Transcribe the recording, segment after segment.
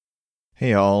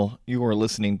Hey all, you are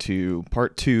listening to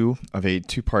part 2 of a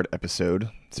 2-part episode.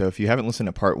 So if you haven't listened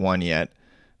to part 1 yet,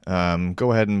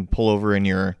 go ahead and pull over in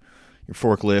your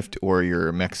forklift or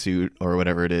your mech suit or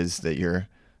whatever it is that you're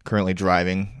currently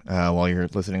driving while you're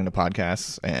listening to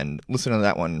podcasts, and listen to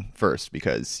that one first,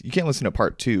 because you can't listen to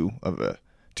part 2 of a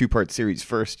 2-part series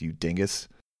first, you dingus.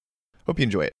 Hope you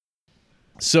enjoy it.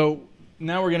 So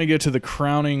now we're going to get to the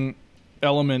crowning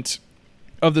element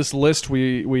of this list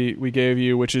we gave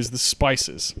you, which is the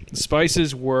spices. The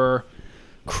spices were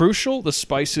crucial. The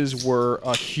spices were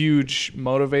a huge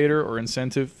motivator or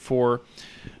incentive for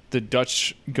the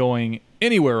Dutch going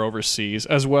anywhere overseas,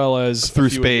 as well as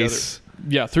through space.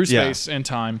 Through space and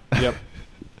time. Yep.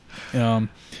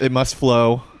 It must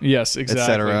flow. Yes,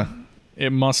 exactly. Etc. It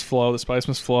must flow. The spice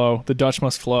must flow. The Dutch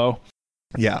must flow.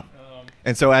 Yeah.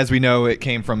 And so, as we know, it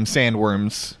came from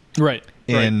sandworms. Right.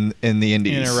 In the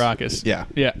Indies. In Arrakis. Yeah.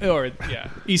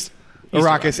 East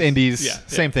Arrakis, Indies. Yeah.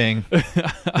 Same thing.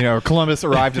 Columbus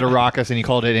arrived at Arrakis and he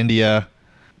called it India.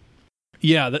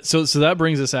 Yeah. So that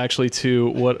brings us actually to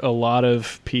what a lot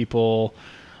of people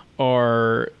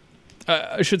are,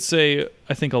 I should say,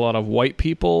 I think a lot of white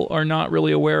people are not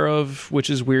really aware of, which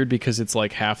is weird because it's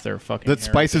like half their fucking That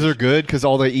spices are good because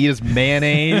all they eat is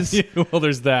mayonnaise. Well,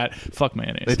 there's that. Fuck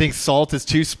mayonnaise. They think salt is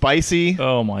too spicy.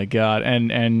 Oh my God.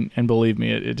 And believe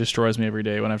me, it destroys me every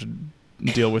day when I have to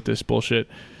deal with this bullshit.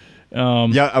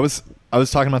 I was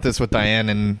talking about this with Diane,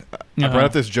 and I brought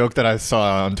up this joke that I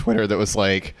saw on Twitter that was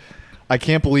like, I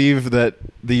can't believe that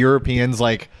the Europeans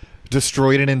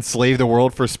destroyed and enslaved the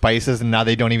world for spices, and now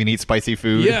they don't even eat spicy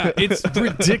food. Yeah, it's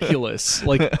ridiculous.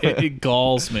 It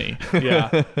galls me.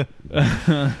 Yeah.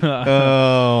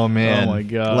 Oh man. Oh my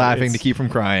God. Laughing to keep from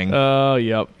crying. Oh,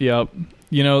 yep.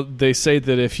 They say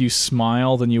that if you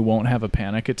smile, then you won't have a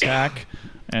panic attack.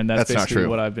 And that's basically not true.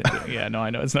 What I've been doing. Yeah, no, I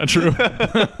know it's not true.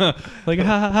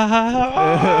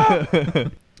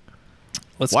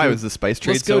 Why was the spice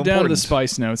trade Let's so go down important? to the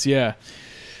spice notes. Yeah.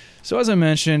 So as I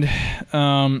mentioned,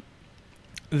 so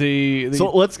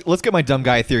let's get my dumb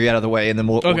guy theory out of the way, and then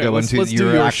we'll go into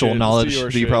your actual knowledge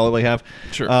that you probably have.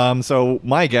 Sure. So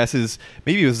my guess is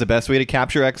maybe it was the best way to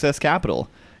capture excess capital.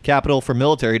 Capital for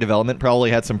military development probably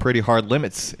had some pretty hard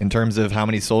limits in terms of how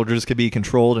many soldiers could be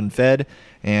controlled and fed,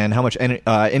 and how much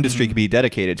industry could be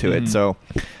dedicated to it. So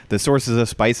the sources of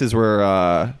spices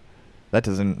were that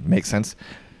doesn't make sense.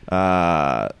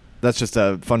 That's just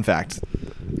a fun fact.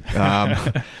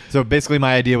 So basically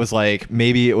my idea was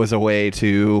maybe it was a way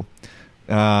to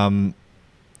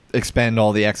expend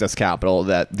all the excess capital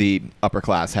that the upper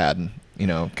class had,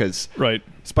 because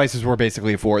spices were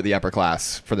basically for the upper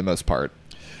class for the most part.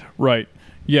 Right.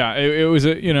 Yeah, it was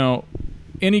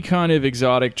any kind of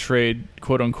exotic trade,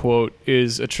 quote unquote,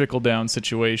 is a trickle down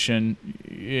situation.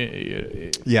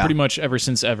 Yeah. Pretty much ever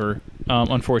since ever.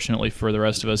 Unfortunately for the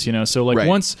rest of us, So Right.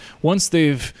 once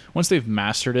they've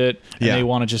mastered it and they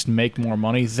want to just make more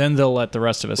money, then they'll let the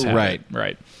rest of us have it.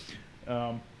 Right.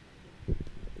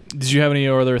 Did you have any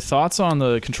other thoughts on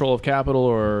the control of capital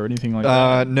or anything like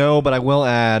that? No, but I will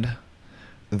add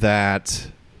that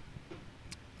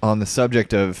on the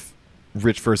subject of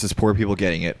rich versus poor people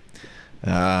getting it,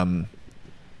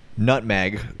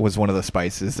 nutmeg was one of the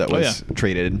spices that was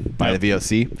traded by the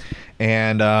VOC,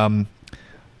 and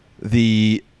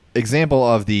the example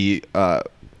of the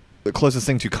closest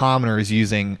thing to commoners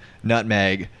using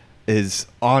nutmeg is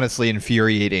honestly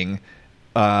infuriating.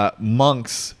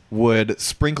 Monks would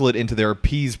sprinkle it into their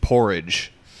peas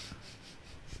porridge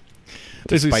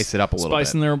to spice it up a little bit.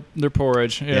 Spicing their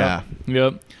porridge. Yeah.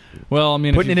 Yep. Well, I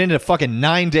mean, putting it into fucking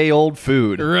 9-day-old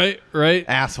food. Right.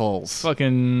 Assholes.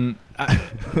 Fucking.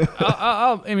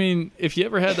 I mean, if you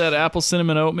ever had that apple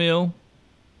cinnamon oatmeal,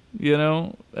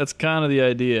 that's kind of the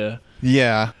idea.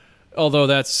 Yeah. Although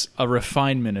that's a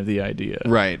refinement of the idea.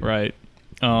 Right.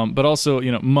 But also,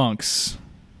 monks,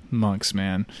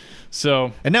 man.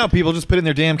 So. And now people just put in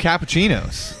their damn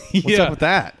cappuccinos. What's up with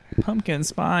that? Pumpkin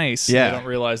spice. Yeah. They don't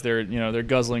realize they're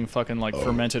guzzling fucking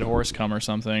fermented horse cum or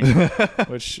something,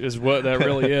 which is what that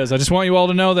really is. I just want you all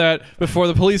to know that before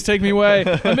the police take me away.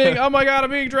 Oh my God, I'm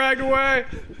being dragged away.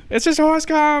 It's just horse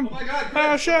cum. Oh my God.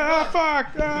 Oh shit. Oh fuck.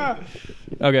 Ah.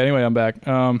 Okay. Anyway, I'm back.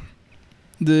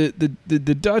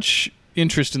 The Dutch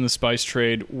interest in the spice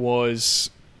trade was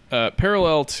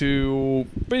parallel to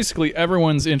basically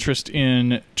everyone's interest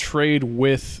in trade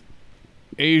with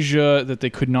Asia that they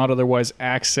could not otherwise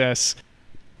access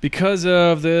because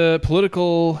of the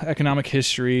political economic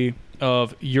history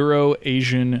of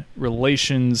Euro-Asian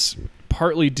relations,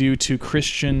 partly due to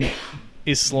Christian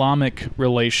Islamic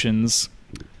relations,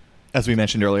 as we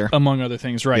mentioned earlier, among other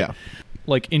things, right? Yeah.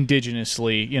 Like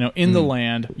indigenously, in the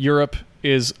land, Europe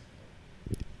is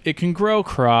it can grow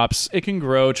crops, it can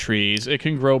grow trees, it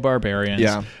can grow barbarians,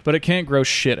 Yeah. but it can't grow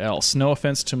shit else. No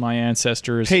offense to my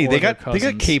ancestors. Hey, or they their got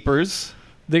cousins. capers.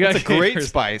 They got That's a great capers.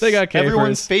 spice. They got capers.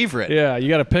 Everyone's favorite. Yeah, you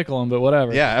got to pickle them, but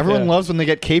whatever. Yeah, everyone loves when they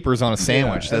get capers on a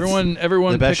sandwich. Yeah, That's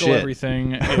everyone the best pickle shit.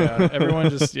 everything. Yeah, everyone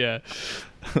just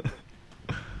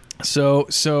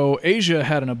So Asia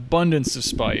had an abundance of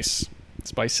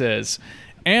spices,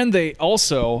 and they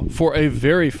also, for a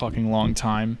very fucking long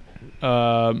time,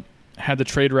 had the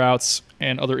trade routes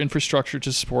and other infrastructure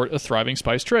to support a thriving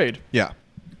spice trade. Yeah.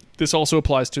 This also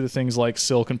applies to the things like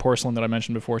silk and porcelain that I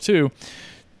mentioned before too.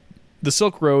 The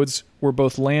Silk Roads were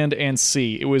both land and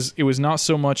sea. It was not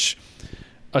so much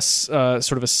a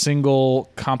sort of a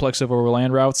single complex of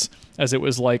overland routes as it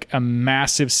was like a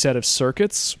massive set of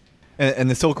circuits. And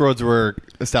the Silk Roads were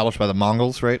established by the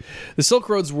Mongols, right? The Silk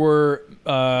Roads were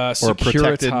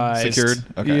protected, securitized. secured?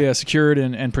 Okay. Yeah, secured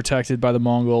and protected by the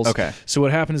Mongols. Okay. So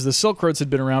what happened is the Silk Roads had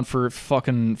been around for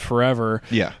fucking forever.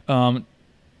 Yeah.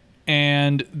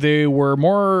 And they were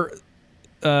more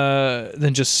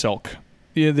than just silk.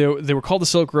 Yeah, they were called the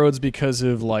Silk Roads because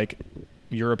of like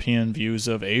European views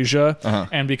of Asia,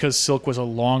 and because silk was a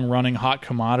long-running hot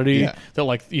commodity that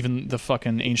like even the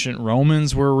fucking ancient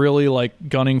Romans were really like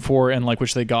gunning for, and like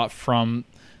which they got from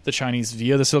the Chinese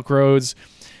via the Silk Roads.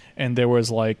 And there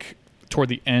was like toward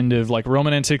the end of like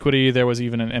Roman antiquity, there was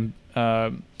even an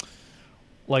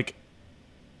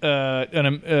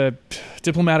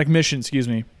diplomatic mission,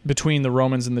 between the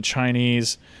Romans and the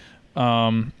Chinese.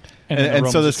 And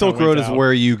so the Silk Road is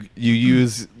where you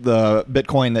use the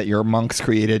Bitcoin that your monks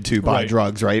created to buy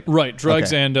drugs, right? Right,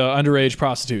 drugs and underage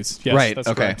prostitutes. Yes, right, that's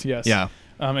okay. correct. Yes. Yeah.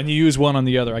 And you use one on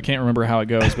the other. I can't remember how it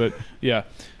goes, but yeah.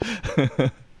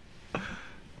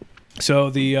 So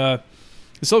the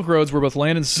Silk Roads were both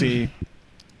land and sea,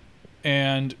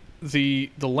 and the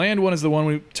land one is the one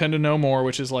we tend to know more,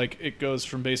 which is like it goes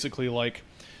from basically like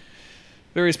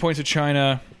various points of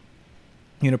China,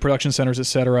 production centers,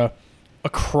 etc.,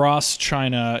 across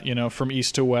China, from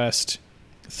east to west,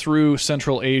 through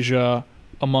Central Asia,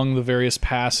 among the various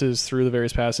passes,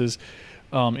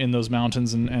 in those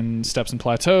mountains and steppes and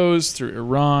plateaus, through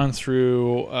Iran,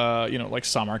 through like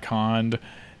Samarkand,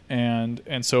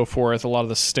 and so forth. A lot of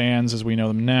the stands as we know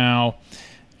them now,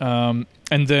 and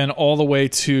then all the way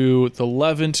to the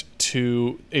Levant,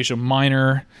 to Asia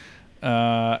Minor,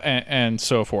 and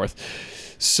so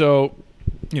forth. So,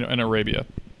 and Arabia.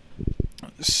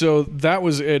 So that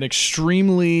was an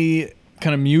extremely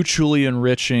kind of mutually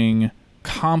enriching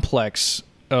complex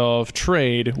of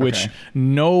trade, which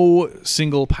no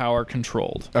single power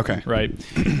controlled. Okay. Right?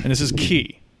 And this is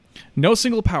key. No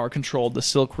single power controlled the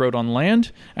Silk Road on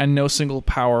land, and no single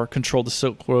power controlled the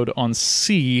Silk Road on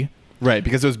sea. Right,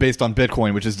 because it was based on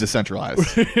Bitcoin, which is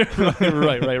decentralized.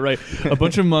 Right. A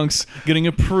bunch of monks getting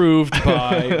approved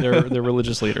by their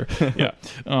religious leader. Yeah.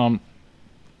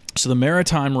 So the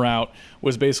maritime route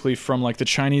was basically from like the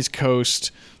Chinese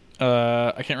coast.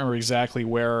 I can't remember exactly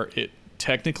where it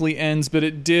technically ends, but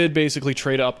it did basically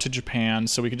trade up to Japan.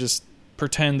 So we could just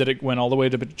pretend that it went all the way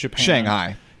to Japan.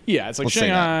 Shanghai. Yeah, it's like Let's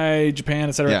Shanghai, Japan,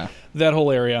 etc. Yeah. That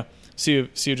whole area, Sea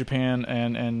of Japan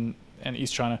and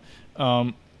East China.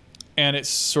 And it's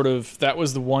sort of, that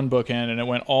was the one bookend, and it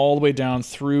went all the way down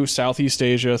through Southeast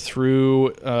Asia,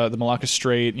 through the Malacca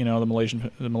Strait,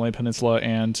 the Malay Peninsula,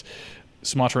 and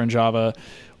Sumatra and Java,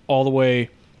 all the way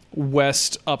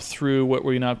west up through what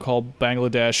we now call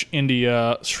Bangladesh,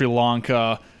 India, Sri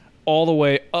Lanka, all the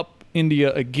way up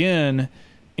India again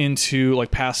into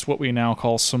like past what we now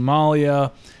call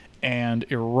Somalia and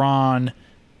Iran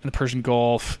and the Persian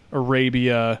Gulf,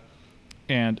 Arabia,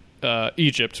 and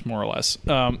Egypt, more or less.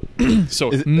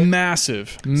 So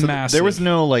massive. There was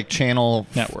no like channel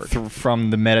network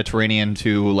from the Mediterranean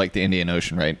to like the Indian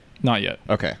Ocean, right? Not yet.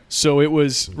 Okay. So it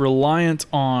was reliant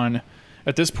on,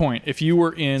 at this point, if you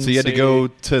were in... So you had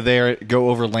to go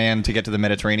over land to get to the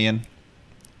Mediterranean?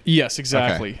 Yes,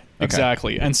 exactly. Okay.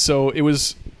 Exactly. And so it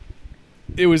was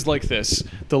like this.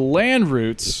 The land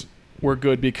routes were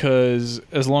good because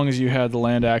as long as you had the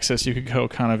land access, you could go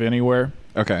kind of anywhere.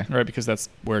 Okay. Right? Because that's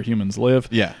where humans live.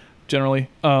 Yeah. Generally.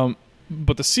 But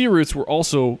the sea routes were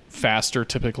also faster,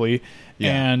 typically.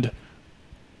 Yeah. And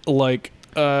like...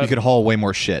 you could haul way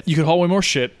more shit.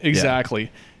 Exactly. Yeah.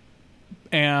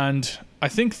 And I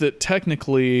think that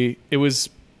technically it was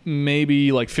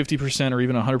maybe like 50% or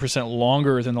even 100%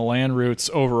 longer than the land routes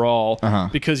overall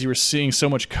because you were seeing so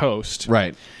much coast.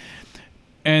 Right.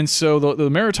 And so the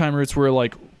maritime routes were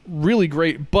like really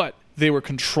great, but they were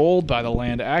controlled by the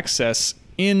land access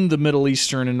in the Middle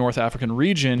Eastern and North African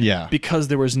region because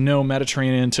there was no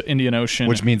Mediterranean to Indian Ocean.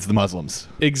 Which means the Muslims.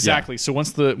 Exactly. Yeah. So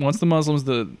once the Muslims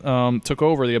took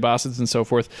over, the Abbasids and so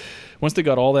forth, once they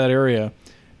got all that area,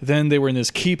 then they were in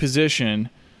this key position,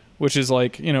 which is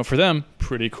like, for them,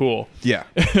 pretty cool. Yeah.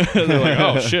 They're like,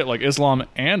 oh shit, like Islam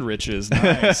and riches.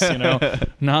 Nice,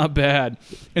 not bad.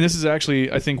 And this is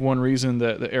actually, I think, one reason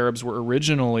that the Arabs were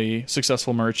originally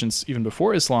successful merchants even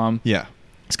before Islam. Yeah.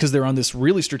 It's because they're on this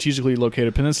really strategically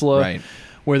located peninsula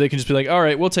where they can just be like, all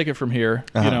right, we'll take it from here,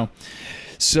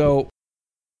 So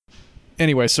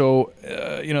anyway,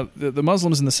 the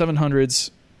Muslims in the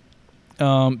 700s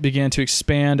began to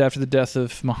expand after the death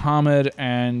of Muhammad,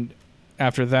 and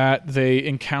after that, they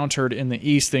encountered in the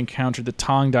east, the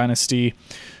Tang dynasty,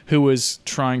 who was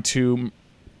trying to...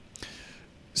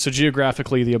 So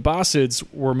geographically, the Abbasids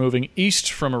were moving east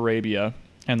from Arabia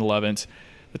and the Levant.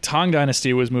 The Tang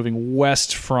dynasty was moving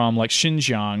west from like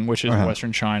Xinjiang, which is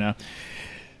western China.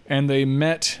 And they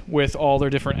met with all their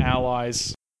different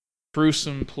allies through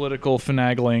some political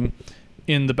finagling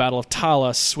in the Battle of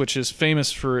Talas, which is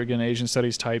famous for, again, Asian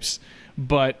studies types,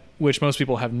 but which most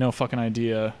people have no fucking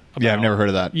idea about. Yeah, I've never heard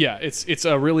of that. Yeah, it's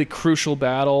a really crucial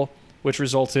battle, which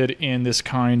resulted in this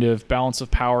kind of balance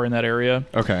of power in that area.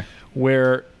 Okay.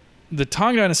 Where the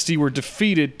Tang dynasty were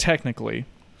defeated technically,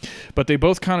 but they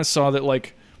both kind of saw that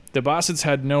like the Abbasids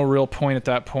had no real point at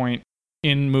that point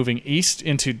in moving east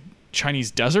into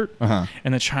Chinese desert,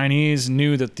 and the Chinese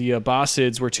knew that the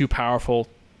Abbasids were too powerful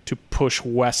to push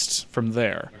west from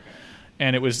there.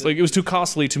 And it was too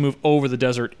costly to move over the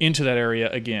desert into that area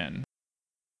again.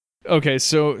 Okay,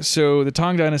 so the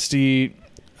Tang dynasty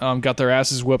got their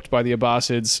asses whooped by the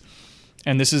Abbasids,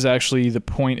 and this is actually the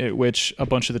point at which a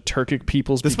bunch of the Turkic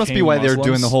peoples became Muslims. This must be why they're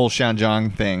doing the whole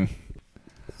Xinjiang thing.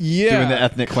 Yeah, doing the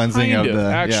ethnic cleansing of the...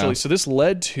 Actually, yeah. So this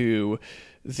led to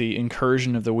the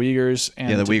incursion of the Uyghurs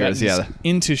and the Tibetans Uyghurs,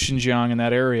 into Xinjiang in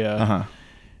that area.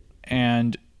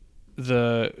 And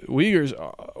the Uyghurs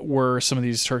were some of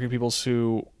these Turkic peoples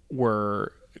who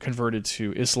were converted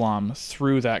to Islam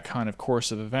through that kind of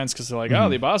course of events, because they're like, oh,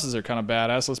 the Abbasids are kind of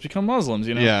badass, let's become Muslims,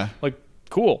 Yeah. Like,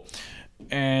 cool.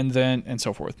 And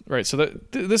so forth. Right, so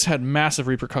this had massive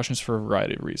repercussions for a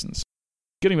variety of reasons.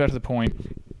 Getting back to the point,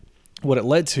 what it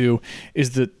led to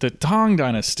is that the Tang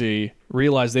dynasty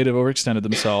realized they'd have overextended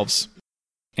themselves,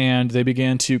 and they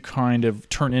began to kind of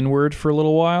turn inward for a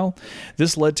little while.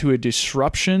 This led to a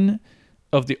disruption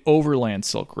of the overland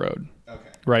Silk Road. Okay.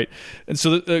 Right? And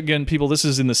so, again, people, this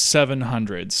is in the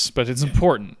 700s, but it's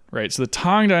important, right? So the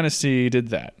Tang dynasty did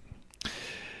that.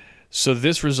 So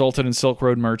this resulted in Silk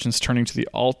Road merchants turning to the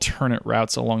alternate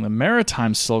routes along the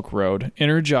maritime Silk Road,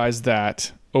 energized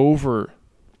that over,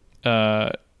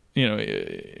 in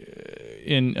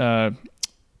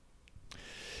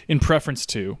preference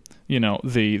to,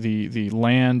 the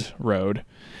land road.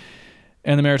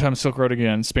 And the maritime Silk Road,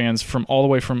 again, spans from all the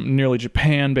way from nearly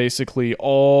Japan, basically,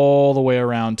 all the way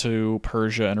around to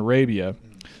Persia and Arabia.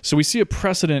 So we see a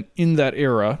precedent in that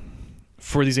era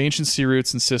for these ancient sea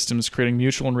routes and systems creating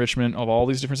mutual enrichment of all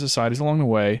these different societies along the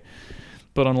way.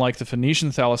 But unlike the Phoenician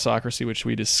thalassocracy, which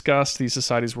we discussed, these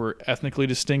societies were ethnically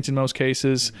distinct in most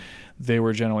cases. They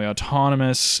were generally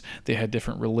autonomous. They had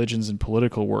different religions and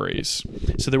political worries.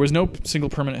 So there was no single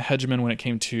permanent hegemon when it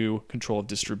came to control of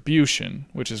distribution,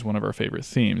 which is one of our favorite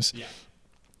themes. Yeah.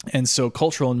 And so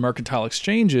cultural and mercantile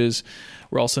exchanges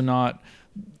were also not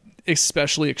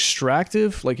especially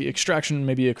extractive. Like extraction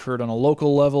maybe occurred on a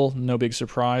local level, no big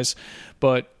surprise,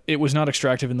 but it was not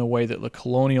extractive in the way that the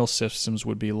colonial systems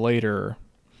would be later.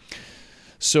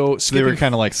 So they were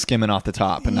kind of like skimming off the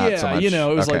top and not so much.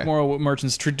 It was like more what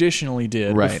merchants traditionally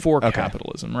did before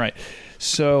capitalism, right?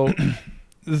 So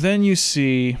then you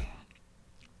see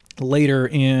later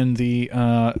in the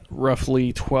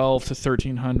roughly 12 to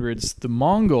 1300s, the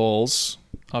Mongols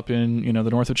up in the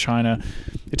north of China,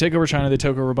 they take over China. They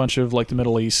took over a bunch of like the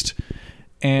Middle East,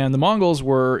 and the Mongols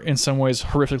were in some ways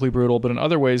horrifically brutal, but in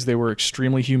other ways they were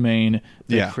extremely humane.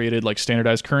 They created like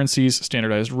standardized currencies,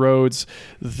 standardized roads.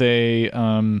 They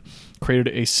created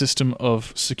a system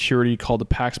of security called the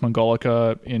Pax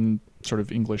Mongolica in sort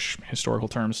of English historical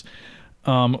terms,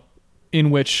 in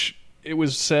which it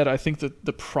was said, I think that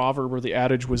the proverb or the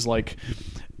adage was like,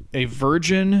 a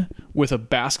virgin with a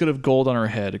basket of gold on her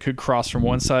head could cross from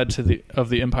one side of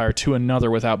the empire to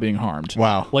another without being harmed.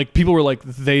 Wow. Like people were like,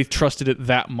 they trusted it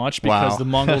that much because the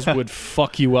Mongols would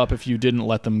fuck you up if you didn't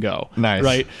let them go. Nice.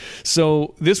 Right?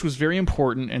 So this was very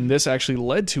important, and this actually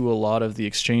led to a lot of the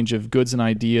exchange of goods and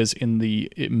ideas in the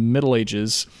Middle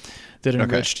Ages that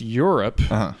enriched Europe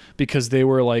because they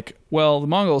were like, well, the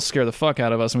Mongols scare the fuck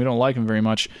out of us and we don't like them very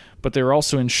much, but they were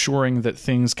also ensuring that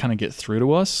things kind of get through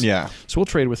to us. Yeah. So we'll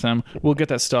trade with them. We'll get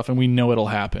that stuff and we know it'll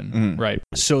happen. Right.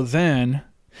 So then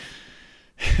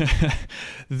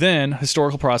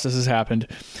historical processes happened.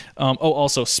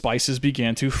 Also spices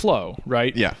began to flow,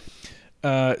 right? Yeah.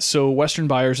 So Western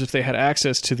buyers, if they had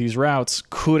access to these routes,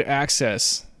 could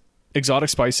access exotic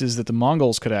spices that the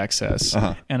Mongols could access.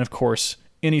 And of course,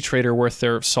 any trader worth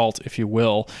their salt, if you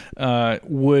will,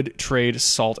 would trade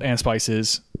salt and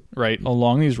spices, right,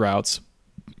 along these routes.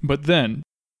 But then,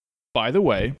 by the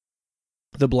way,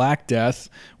 the Black Death,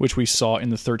 which we saw in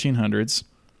the 1300s,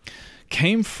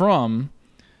 came from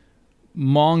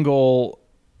Mongol,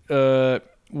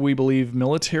 we believe,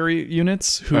 military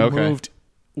units who moved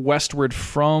westward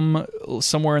from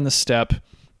somewhere in the steppe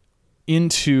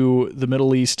into the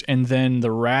Middle East, and then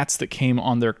the rats that came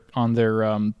on their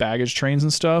baggage trains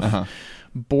and stuff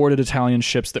boarded Italian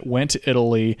ships that went to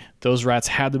Italy. Those rats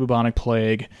had the bubonic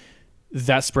plague.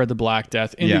 That spread the Black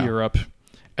Death into Europe.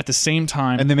 At the same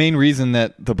time... And the main reason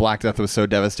that the Black Death was so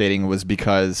devastating was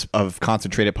because of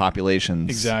concentrated populations.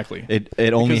 Exactly.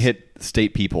 It only hit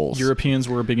state peoples. Europeans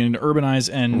were beginning to urbanize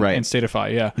and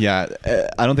statify, Yeah.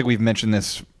 I don't think we've mentioned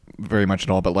this very much at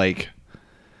all, but like...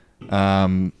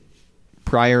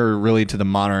 prior really to the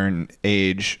modern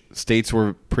age, states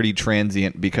were pretty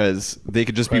transient because they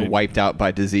could just be wiped out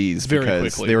by disease very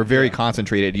because quickly. They were very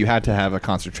concentrated. You had to have a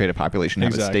concentrated population to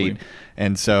have a state.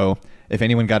 And so if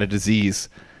anyone got a disease,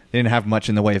 they didn't have much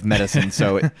in the way of medicine,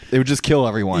 so it would just kill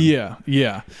everyone.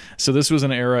 Yeah. So this was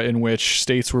an era in which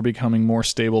states were becoming more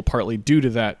stable, partly due to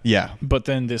that. Yeah. But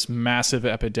then this massive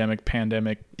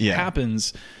pandemic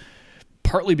happens,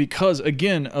 partly because,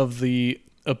 again, of the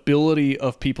ability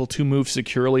of people to move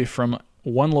securely from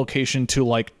one location to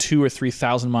like 2,000 or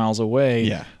 3,000 miles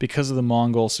away because of the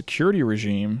Mongol security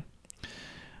regime.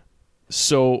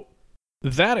 So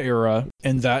that era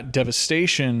and that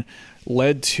devastation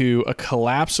led to a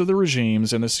collapse of the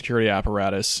regimes and the security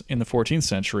apparatus in the 14th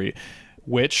century,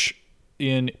 which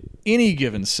in any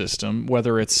given system,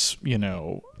 whether it's,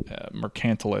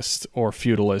 mercantilist or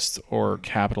feudalist or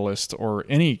capitalist or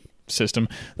any system,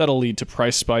 that'll lead to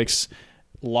price spikes,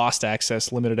 lost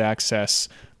access, limited access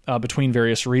between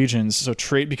various regions. So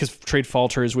trade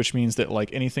falters, which means that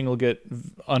like anything will get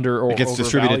under or it gets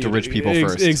distributed to rich people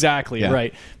first. Exactly,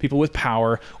 right. People with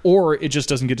power, or it just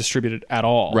doesn't get distributed at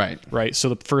all. Right. So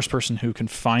the first person who can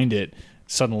find it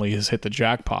suddenly has hit the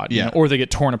jackpot. Or they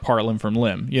get torn apart limb from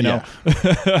limb.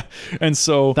 And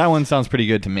so that one sounds pretty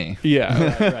good to me.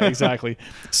 Right, exactly.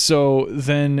 So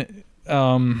then,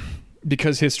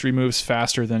 because history moves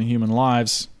faster than human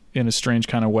lives, in a strange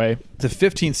kind of way, the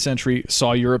 15th century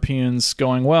saw Europeans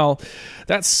going, well,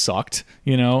 that sucked,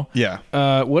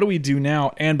 what do we do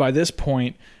now? And by this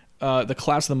point, the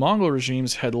collapse of the Mongol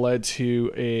regimes had led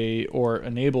to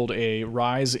enabled a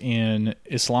rise in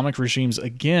Islamic regimes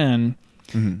again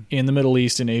in the Middle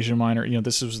East and Asia Minor.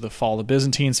 This was the fall of the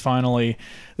Byzantines finally.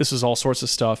 This was all sorts of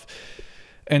stuff.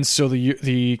 And so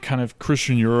the kind of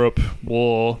Christian Europe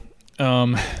war,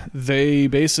 they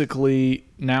basically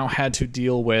now had to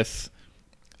deal with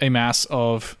a mass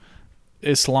of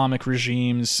Islamic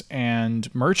regimes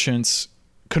and merchants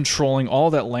controlling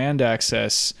all that land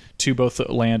access to both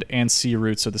the land and sea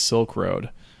routes of the Silk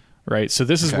Road, right? So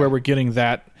this is where we're getting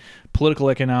that political,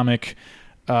 economic,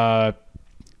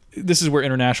 this is where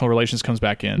international relations comes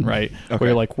back in, right? Where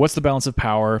you're like, what's the balance of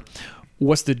power?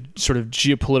 What's the sort of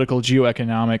geopolitical,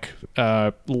 geoeconomic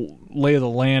lay of the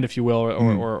land, if you will,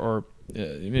 or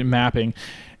mapping?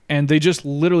 And they just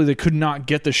literally, they could not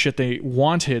get the shit they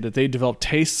wanted that they developed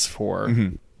tastes for.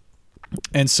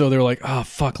 And so they're like, oh,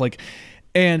 fuck.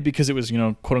 And because it was,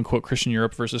 quote unquote Christian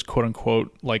Europe versus quote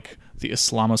unquote like the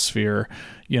Islamosphere,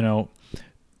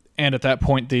 and at that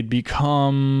point they'd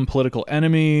become political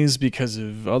enemies because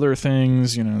of other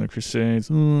things, the Crusades.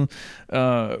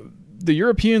 The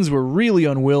Europeans were really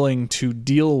unwilling to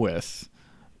deal with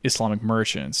Islamic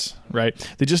merchants, right?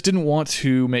 They just didn't want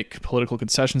to make political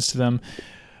concessions to them,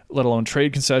 let alone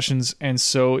trade concessions. And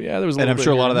so, there was a little bit. And I'm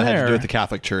sure a lot of that there. had to do with the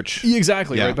Catholic Church.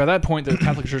 Exactly, right? By that point, the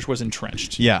Catholic Church was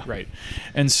entrenched. Right.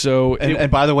 And so... And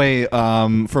by the way,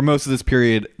 for most of this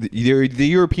period, the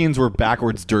Europeans were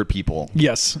backwards dirt people.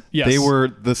 Yes. They were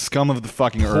the scum of the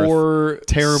fucking earth. Poor,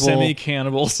 terrible,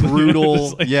 semi-cannibals.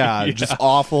 Brutal, just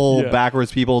awful,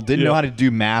 backwards people. Didn't know how to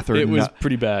do math or... It was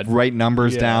pretty bad. Write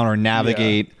numbers down or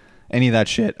navigate any of that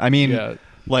shit. I mean...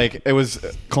 Like, it was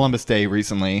Columbus Day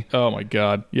recently. Oh my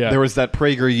God! Yeah, There was that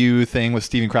PragerU thing with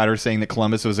Steven Crowder saying that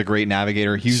Columbus was a great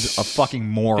navigator. He was a fucking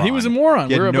moron. He was a moron.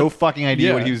 He had We're no about- fucking idea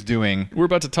Yeah. what he was doing. we're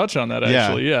about to touch on that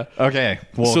actually. Yeah. Okay.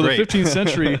 Well, So great. the 15th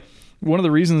century, one of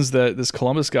the reasons that this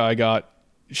Columbus guy got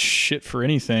shit for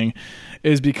anything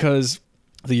is because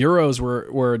the Euros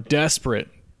were desperate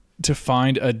to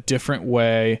find a different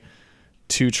way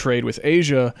to trade with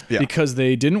Asia Yeah. because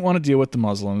they didn't want to deal with the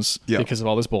Muslims Yeah. because of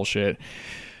all this bullshit.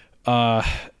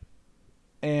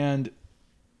 And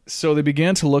so they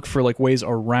began to look for like ways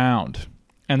around.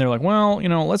 And they're like, well,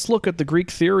 let's look at the Greek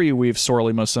theory we've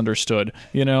sorely misunderstood,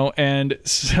 And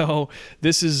so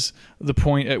this is the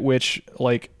point at which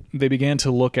like they began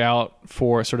to look out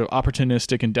for sort of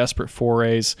opportunistic and desperate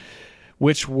forays,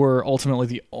 which were ultimately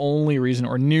the only reason,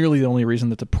 or nearly the only reason,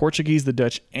 that the Portuguese, the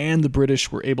Dutch, and the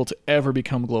British were able to ever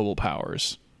become global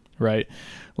powers, right?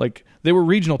 Like, they were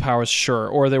regional powers, sure,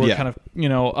 or they were Yeah. kind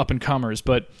of, up and comers,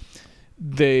 but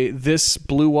this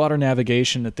blue water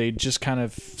navigation that they just kind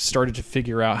of started to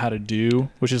figure out how to do,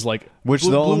 which is like... Which blue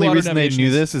the only water reason they navigation knew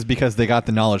is- this is because they got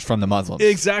the knowledge from the Muslims.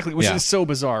 Exactly, which Yeah. is so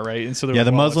bizarre, right? And so Yeah,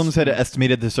 the well, Muslims had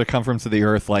estimated the circumference of the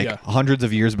Earth like Yeah. hundreds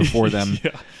of years before them.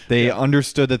 Yeah. They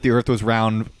understood that the Earth was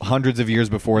round hundreds of years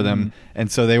before them,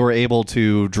 and so they were able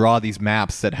to draw these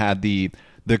maps that had the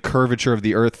curvature of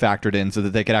the Earth factored in, so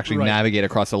that they could actually Right. navigate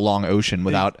across a long ocean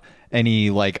without any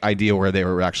like idea where they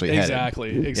were actually headed.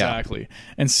 Exactly.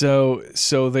 And so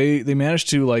they managed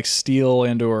to like steal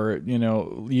and or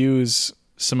use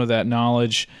some of that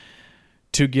knowledge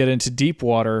to get into deep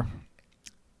water.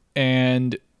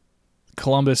 And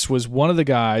Columbus was one of the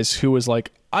guys who was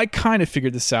like, I kind of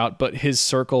figured this out, but his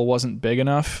circle wasn't big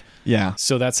enough. Yeah.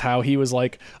 So that's how he was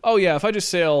like, oh yeah, if I just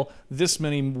sail this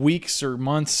many weeks or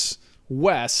months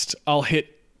west, I'll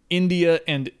hit India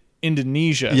and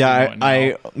Indonesia. Yeah,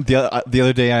 the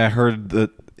other day I heard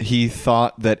that he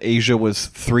thought that Asia was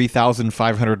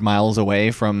 3,500 miles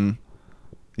away from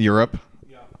Europe.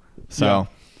 Yeah. So, Yeah.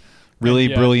 really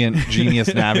Yeah. brilliant,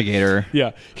 genius navigator.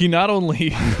 Yeah, he not only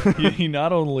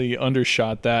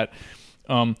undershot that,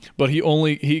 but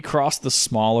he crossed the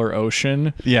smaller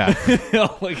ocean. Yeah.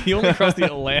 Like he only crossed the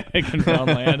Atlantic and found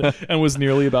land and was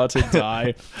nearly about to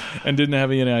die, and didn't have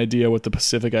any idea what the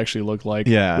Pacific actually looked like.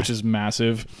 Yeah. Which is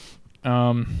massive.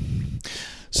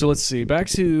 So let's see. Back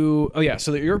to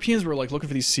so the Europeans were like looking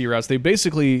for these sea routes. They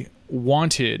basically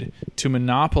wanted to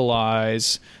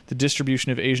monopolize the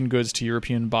distribution of Asian goods to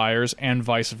European buyers and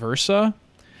vice versa,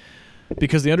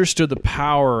 because they understood the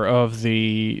power of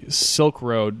the Silk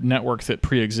Road network that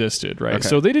pre-existed, right? Okay.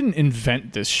 So they didn't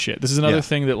invent this shit. This is another Yeah.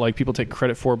 thing that like people take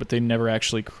credit for, but they never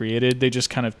actually created. They just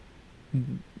kind of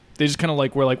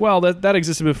like were like, well, that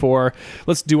existed before.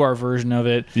 Let's do our version of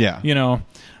it. Yeah.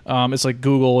 It's like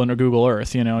Google or Google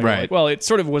Earth. You're Right. like, well, it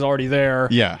sort of was already there.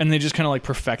 Yeah. And they just kind of like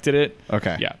perfected it.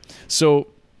 Okay. Yeah. So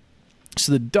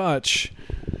the Dutch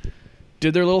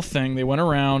did their little thing. They went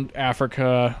around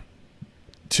Africa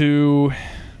to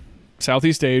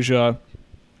Southeast Asia.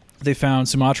 They found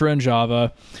Sumatra and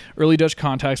Java. Early Dutch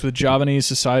contacts with Javanese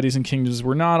societies and kingdoms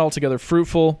were not altogether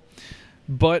fruitful,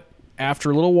 but after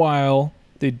a little while,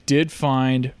 they did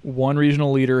find one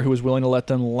regional leader who was willing to let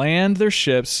them land their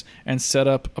ships and set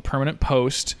up a permanent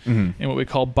post in what we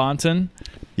call Banten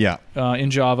Yeah. in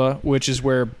Java, which is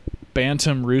where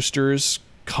bantam roosters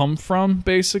come from,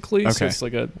 basically. So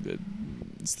Okay.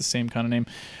 it's the same kind of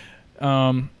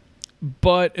name.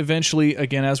 But eventually,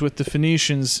 again, as with the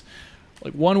Phoenicians,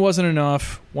 like one wasn't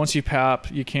enough. Once you pop,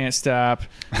 you can't stop.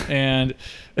 And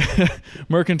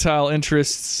mercantile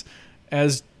interests,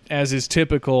 as is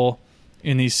typical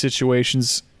in these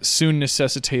situations, soon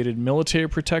necessitated military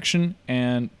protection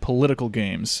and political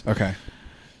games. Okay.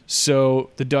 So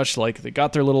the Dutch, like, they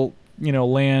got their little,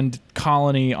 land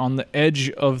colony on the edge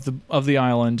of the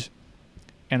island,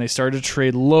 and they started to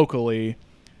trade locally.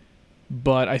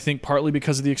 But I think partly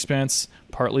because of the expense,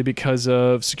 partly because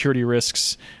of security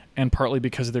risks, and partly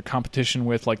because of their competition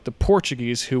with like the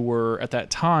Portuguese, who were at that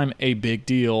time a big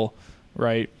deal,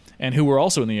 right? And who were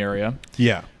also in the area.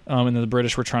 Yeah. And then the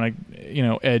British were trying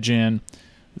to, edge in.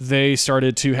 They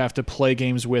started to have to play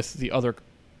games with the other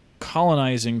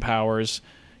colonizing powers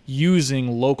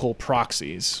using local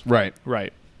proxies. Right.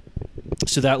 Right.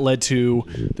 So that led to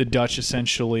the Dutch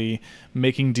essentially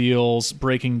making deals,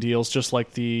 breaking deals, just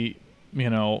like the,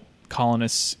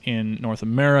 colonists in North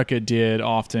America did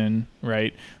often,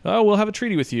 right? Oh, we'll have a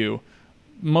treaty with you.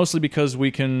 Mostly because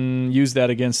we can use that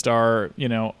against our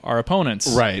opponents.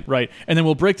 Right. Right. And then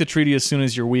we'll break the treaty as soon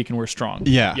as you're weak and we're strong.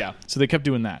 Yeah. Yeah. So they kept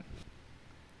doing that.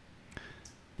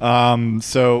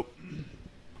 So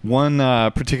one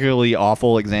particularly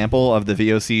awful example of the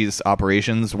VOC's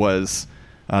operations was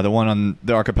the one on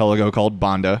the archipelago called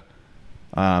Banda.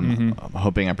 I'm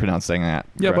hoping I'm pronouncing that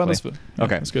Yeah, correctly. Banda's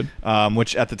okay, that's good.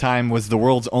 Which at the time was the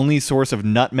world's only source of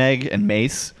nutmeg and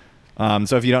mace.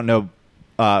 So if you don't know,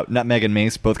 nutmeg and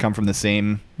mace both come from the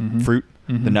same fruit,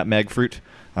 the nutmeg fruit.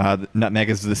 The nutmeg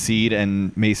is the seed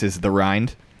and mace is the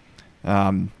rind.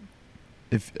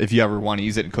 If you ever want to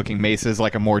use it in cooking, mace is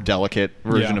like a more delicate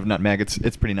version of nutmeg.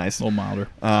 It's pretty nice. A little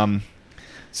milder.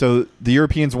 So the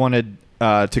Europeans wanted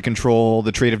to control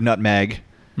the trade of nutmeg,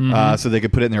 so they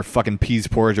could put it in their fucking peas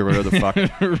porridge or whatever the fuck.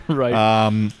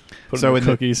 Right. Put So in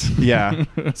cookies. Yeah.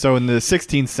 So in the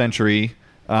 16th century,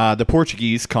 the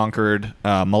Portuguese conquered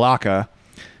Malacca,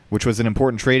 which was an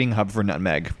important trading hub for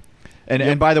nutmeg.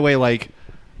 And by the way, like,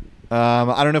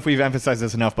 I don't know if we've emphasized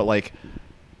this enough, but like,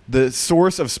 the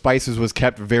source of spices was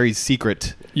kept very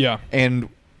secret. Yeah. And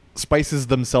spices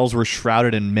themselves were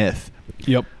shrouded in myth.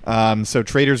 Yep. So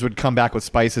traders would come back with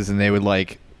spices and they would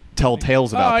like tell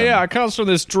tales about them. Oh yeah, it comes from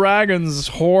this dragon's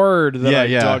hoard that I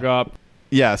dug up.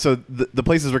 Yeah, so the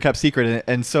places were kept secret,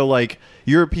 and so like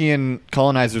European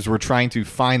colonizers were trying to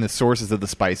find the sources of the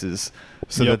spices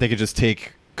so that they could just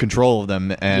take control of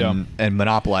them and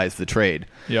monopolize the trade.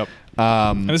 Yep.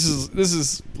 And this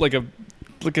is like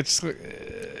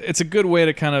it's a good way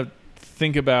to kind of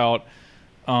think about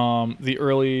the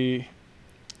early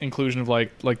inclusion of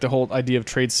like the whole idea of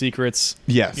trade secrets.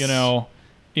 Yes. You know,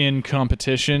 in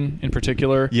competition in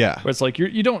particular. Yeah. Where it's like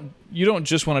you don't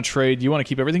just want to trade, you want to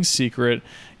keep everything secret.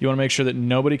 You want to make sure that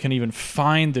nobody can even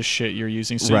find the shit you're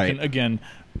using so you can again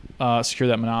secure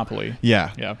that monopoly.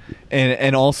 Yeah. Yeah.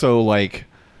 And also like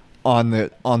on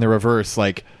the reverse,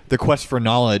 like the quest for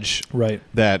knowledge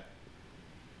that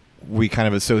we kind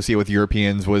of associate with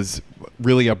Europeans was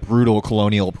really a brutal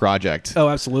colonial project. Oh,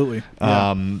 absolutely.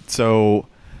 Yeah.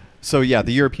 So yeah,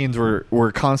 the Europeans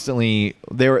were constantly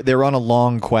they were on a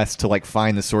long quest to like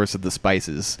find the source of the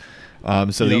spices.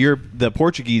 The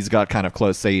Portuguese got kind of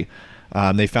close. They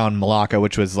found Malacca,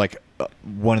 which was like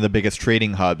one of the biggest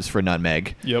trading hubs for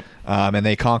nutmeg. Yep. And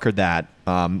they conquered that.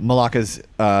 Malacca's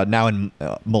now in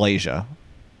Malaysia.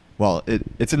 Well,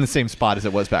 it's in the same spot as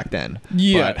it was back then.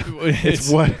 Yeah, but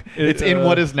it's in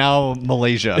what is now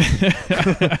Malaysia.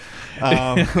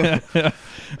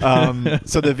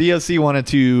 So the VOC wanted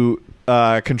to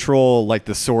control like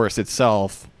the source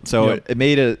itself. So it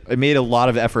made a lot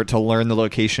of effort to learn the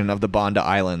location of the Banda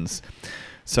Islands.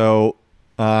 So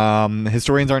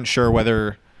historians aren't sure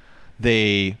whether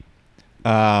they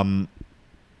like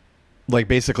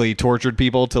basically tortured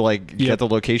people to like get the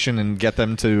location and get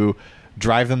them to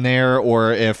drive them there,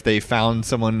 or if they found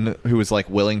someone who was like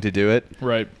willing to do it.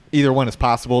 Right. Either one is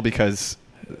possible because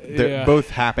both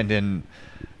happened in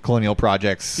colonial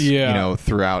projects, you know,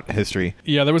 throughout history.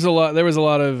 Yeah, there was a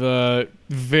lot of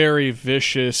very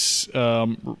vicious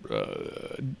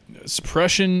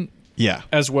suppression. Yeah.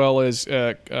 As well as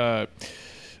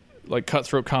like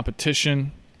cutthroat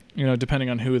competition, you know, depending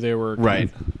on who they were. Right.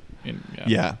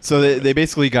 Yeah. So they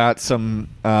basically got some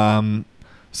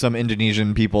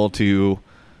Indonesian people to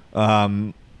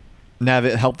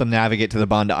help them navigate to the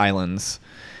Banda Islands.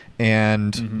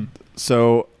 And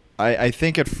so I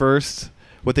think at first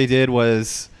what they did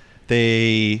was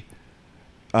they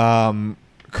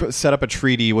set up a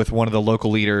treaty with one of the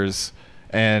local leaders,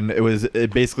 and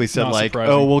it basically said Not like,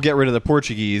 surprising. oh, we'll get rid of the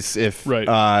Portuguese if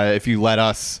you let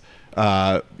us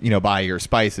buy your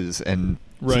spices. And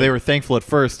so they were thankful at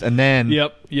first, and then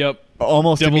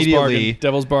almost immediately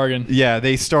Devil's bargain. Yeah,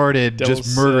 they started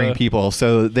just murdering people.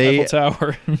 So they Eiffel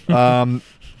Tower.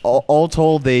 all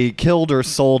told, they killed or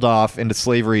sold off into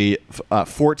slavery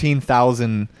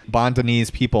 14,000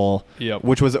 Bandanese people,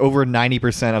 which was over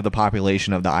 90% of the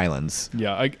population of the islands.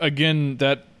 Yeah, again,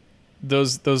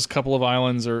 those couple of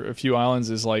islands or a few islands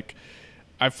is like,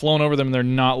 I've flown over them and they're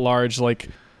not large. Like,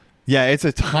 yeah, it's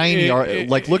a tiny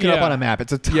look it up on a map.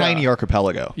 It's a tiny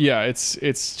archipelago. Yeah, it's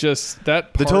just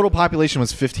that. The total population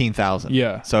was 15,000.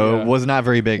 Yeah, so it was not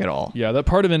very big at all. Yeah, that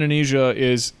part of Indonesia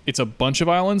it's a bunch of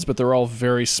islands, but they're all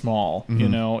very small. You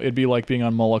know, it'd be like being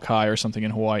on Molokai or something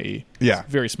in Hawaii. Yeah, it's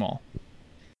very small.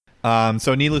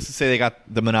 So needless to say, they got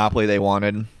the monopoly they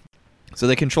wanted. So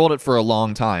they controlled it for a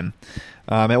long time.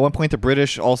 At one point, the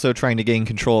British, also trying to gain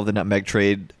control of the nutmeg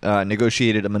trade,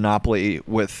 negotiated a monopoly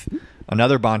with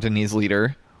another Bandanese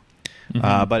leader.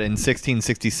 But in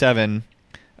 1667,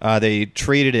 they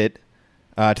traded it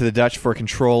to the Dutch for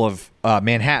control of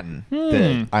Manhattan,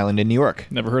 the island in New York.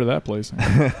 Never heard of that place.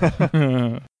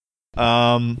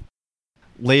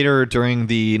 Later, during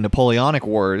the Napoleonic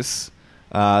Wars,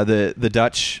 the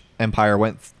Dutch Empire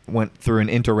went through an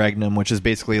interregnum, which is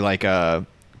basically like a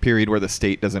period where the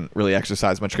state doesn't really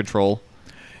exercise much control.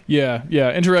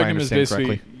 Yeah, interregnum is understand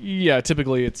basically correctly.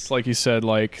 typically it's like you said,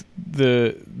 like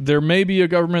there may be a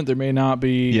government, there may not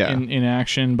be in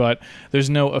action, but there's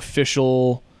no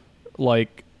official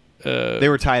like they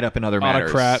were tied up in other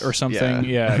matters. Autocrat or something.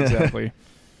 Yeah, exactly.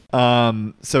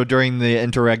 So during the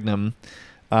interregnum,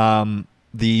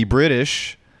 the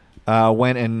British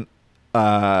went and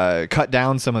cut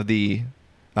down some of the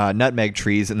nutmeg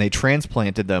trees, and they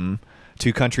transplanted them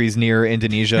to countries near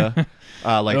Indonesia,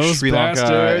 like Those Sri Lanka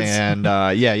bastards. and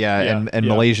and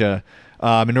Malaysia,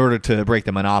 in order to break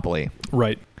the monopoly.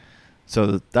 Right.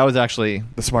 So that was actually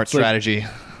the smart strategy.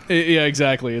 Yeah,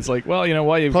 exactly. It's like, well,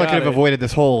 while you've Probably got could have it. avoided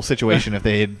this whole situation if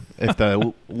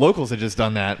the locals had just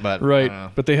done that. But I don't Right,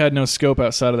 know. but they had no scope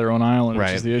outside of their own island, which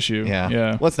Right. is the issue.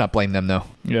 Yeah. Let's not blame them though.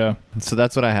 Yeah. So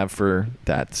that's what I have for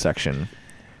that section.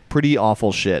 Pretty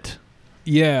awful shit.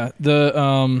 Yeah,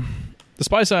 the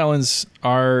Spice Islands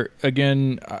are,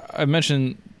 again, I've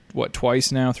mentioned,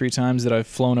 twice now, 3 times that I've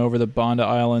flown over the Banda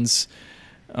Islands.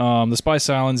 The Spice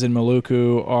Islands in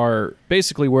Maluku are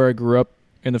basically where I grew up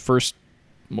in the first,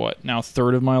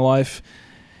 third of my life.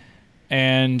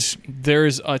 And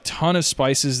there's a ton of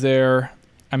spices there.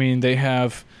 I mean, they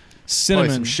have cinnamon.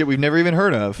 Probably some shit we've never even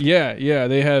heard of. Yeah,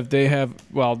 they have,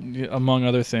 well, among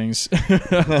other things.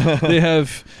 They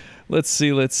have, let's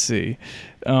see.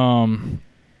 All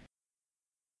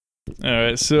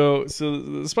right, so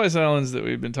the Spice Islands that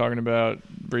we've been talking about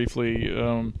briefly,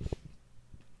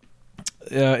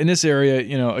 in this area,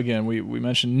 again, we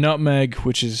mentioned nutmeg,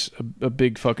 which is a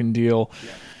big fucking deal.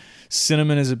 Yeah.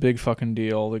 Cinnamon is a big fucking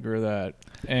deal. They grow that.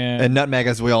 And nutmeg,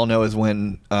 as we all know, is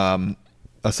when a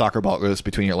soccer ball goes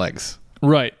between your legs.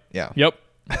 Right. Yeah. Yep.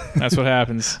 That's what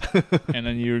happens. And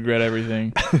then you regret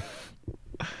everything.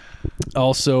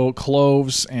 Also,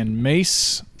 cloves and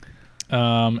mace,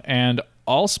 and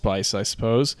allspice, I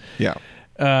suppose. Yeah.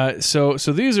 So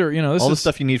these are, this all the is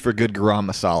stuff you need for good garam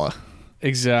masala.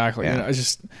 Exactly. Yeah.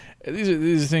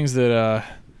 These are things that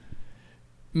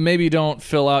maybe don't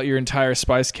fill out your entire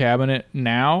spice cabinet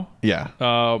now. Yeah.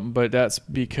 But that's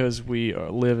because we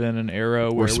live in an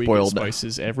era where we spoiled. get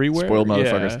spices everywhere. Spoiled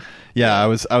motherfuckers. Yeah, I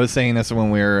was saying this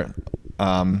when we were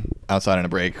outside on a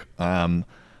break.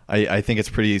 I think it's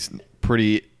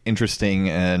pretty interesting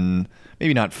and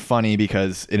maybe not funny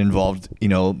because it involved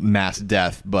mass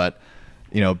death, but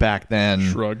back then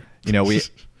Shrug.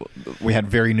 we had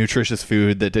very nutritious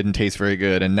food that didn't taste very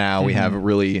good, and now we have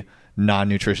really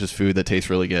non-nutritious food that tastes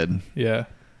really good. Yeah.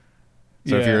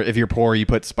 So if you're poor, you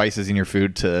put spices in your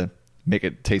food to make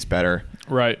it taste better.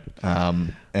 Right.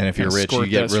 And if you're rich, you Squirt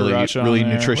get that really sriracha really on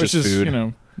there, nutritious which is,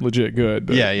 food. Legit good.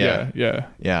 But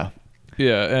Yeah.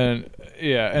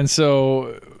 And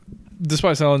so the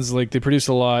Spice Islands, they produced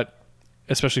a lot,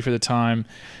 especially for the time.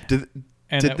 Did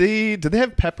they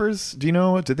have peppers? Do you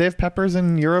know? Did they have peppers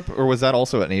in Europe, or was that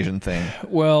also an Asian thing?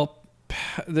 Well,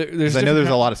 there's. I know there's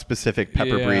a lot of specific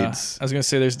pepper breeds. I was going to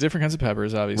say there's different kinds of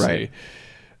peppers, obviously.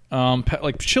 Right.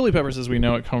 Like chili peppers, as we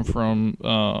know it, come from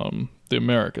the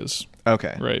Americas.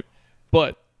 Okay. Right.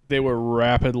 But they were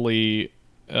rapidly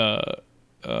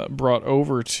brought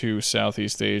over to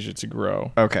Southeast Asia to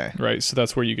grow. Okay. Right. So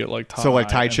that's where you get Thai. So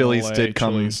Thai and chilies Malay did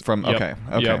come chilies. from. Yep. Okay.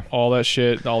 Yep. All that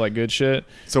shit, all that good shit.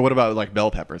 So what about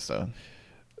bell peppers though?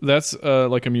 That's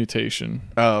like a mutation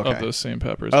of those same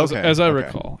peppers. Okay. As I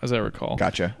recall.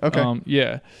 Gotcha. Okay.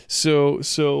 Yeah. So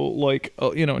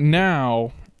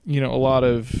now, a lot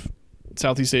of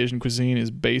Southeast Asian cuisine is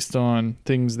based on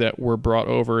things that were brought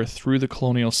over through the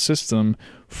colonial system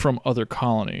from other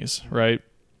colonies, right?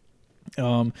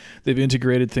 They've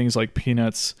integrated things like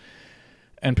peanuts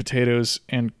and potatoes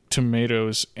and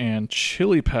tomatoes and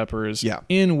chili peppers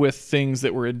in with things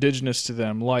that were indigenous to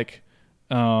them, like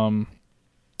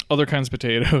other kinds of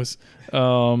potatoes,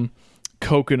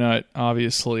 coconut,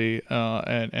 obviously,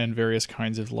 and various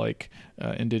kinds of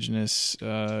indigenous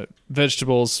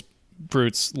vegetables,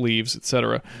 fruits, leaves,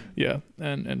 etc. Yeah,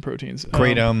 and proteins.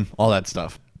 Kratom, all that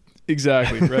stuff.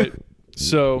 Exactly, right.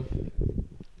 So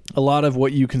a lot of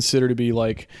what you consider to be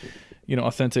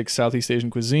authentic Southeast Asian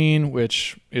cuisine,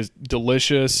 which is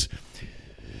delicious,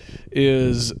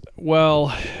 is,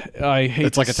 I hate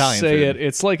it's like to Italian say food.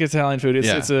 it's like Italian food.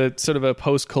 It's a sort of a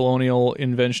post-colonial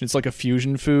invention. It's like a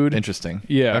fusion food. Interesting.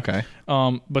 Yeah. Okay.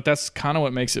 But that's kind of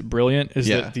what makes it brilliant is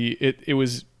that it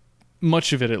was,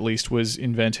 much of it at least, was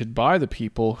invented by the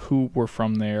people who were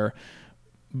from there,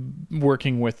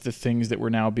 working with the things that were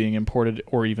now being imported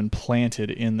or even planted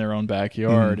in their own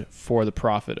backyard for the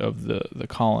profit of the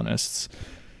colonists.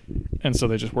 And so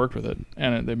they just worked with it,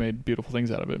 and they made beautiful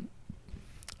things out of it.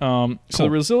 So the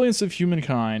resilience of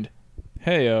humankind,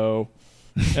 hey-o.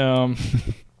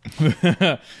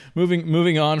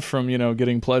 moving on from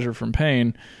getting pleasure from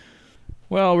pain.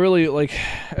 Well, really, like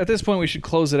at this point, we should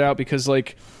close it out because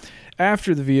like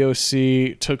after the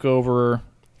VOC took over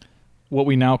what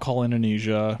we now call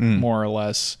Indonesia, more or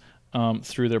less,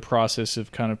 through their process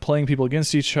of kind of playing people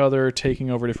against each other, taking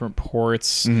over different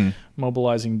ports,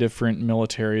 mobilizing different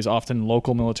militaries, often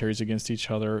local militaries against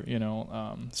each other.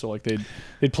 So like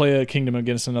they'd play a kingdom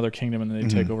against another kingdom, and then they'd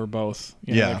take over both.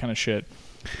 That kind of shit.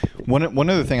 One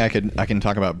other thing I can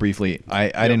talk about briefly.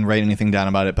 I didn't write anything down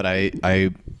about it, but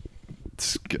I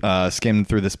skimmed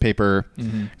through this paper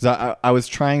because I was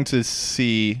trying to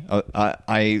see.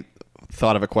 I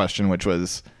thought of a question, which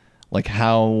was like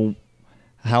how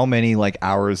many like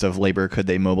hours of labor could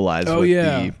they mobilize?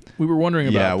 We were wondering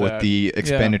about that. with the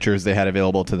expenditures they had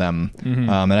available to them.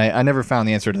 And I never found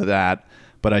the answer to that,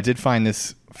 but I did find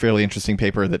this fairly interesting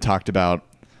paper that talked about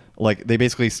like they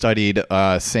basically studied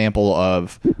a sample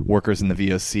of workers in the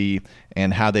VOC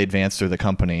and how they advanced through the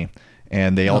company,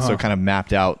 and they also kind of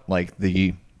mapped out like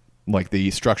the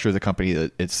structure of the company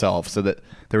itself, so that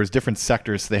there was different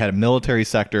sectors. So they had a military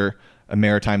sector, a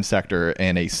maritime sector,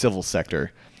 and a civil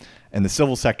sector. And the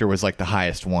civil sector was like the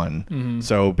highest one.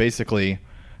 So basically,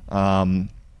 the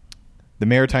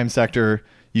maritime sector,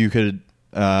 you could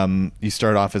you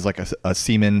start off as like a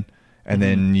seaman, and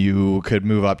then you could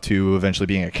move up to eventually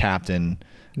being a captain.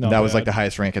 That was like the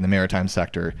highest rank in the maritime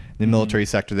sector. The military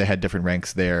sector, they had different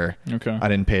ranks there. Okay. I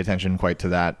didn't pay attention quite to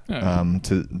that,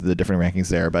 to the different rankings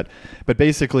there. But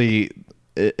basically,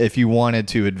 if you wanted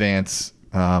to advance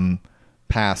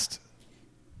past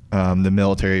the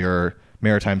military or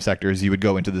maritime sectors, you would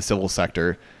go into the civil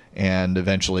sector, and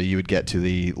eventually you would get to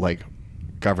the like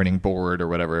governing board or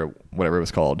whatever it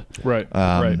was called. Right.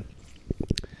 Right.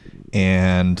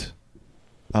 And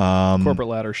corporate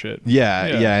ladder shit. Yeah,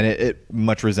 and it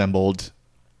much resembled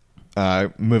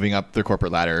moving up the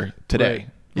corporate ladder today.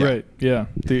 Right. Yeah.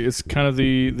 It's kind of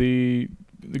the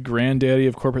granddaddy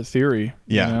of corporate theory.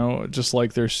 Yeah. Just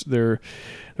like their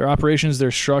operations, their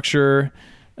structure,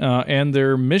 and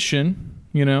their mission.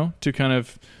 To kind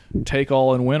of take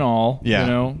all and win all.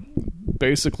 Yeah.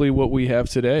 Basically what we have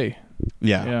today.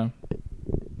 Yeah. Yeah.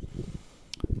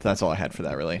 That's all I had for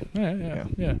that, really.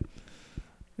 Yeah.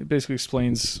 It basically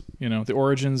explains, the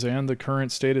origins and the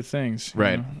current state of things.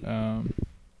 Right.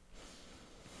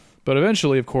 But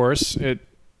eventually, of course, it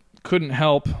couldn't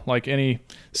help, like any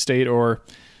state or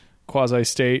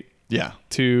quasi-state,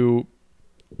 to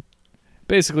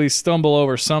basically stumble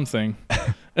over something.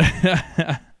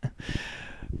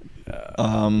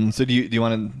 So do you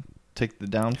want to take the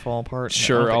downfall part?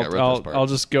 Sure, I'll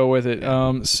just go with it.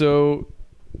 Yeah. So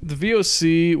the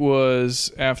VOC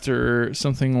was, after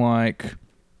something like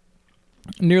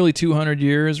nearly 200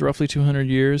 years, roughly 200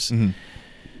 years.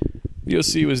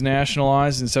 VOC was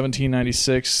nationalized in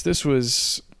 1796. This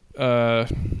was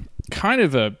kind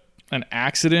of an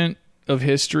accident of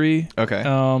history. Okay.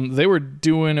 They were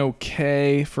doing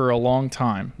okay for a long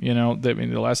time. They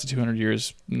lasted 200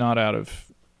 years, not out of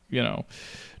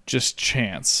just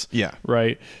chance. Yeah.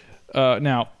 Right.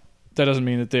 Now, that doesn't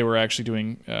mean that they were actually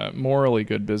doing morally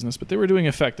good business, but they were doing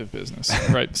effective business.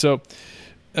 Right. So,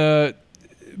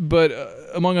 but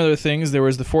among other things, there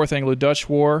was the Fourth Anglo-Dutch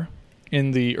War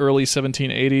in the early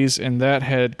 1780s, and that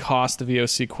had cost the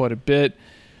VOC quite a bit.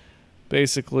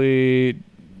 Basically,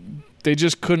 they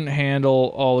just couldn't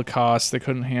handle all the costs. They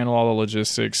couldn't handle all the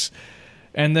logistics.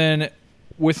 And then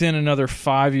within another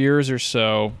 5 years or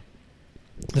so,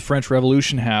 the French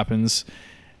Revolution happens.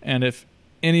 And if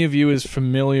any of you is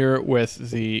familiar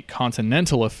with the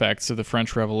continental effects of the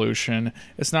French Revolution,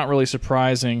 it's not really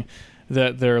surprising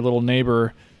that their little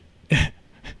neighbor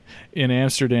in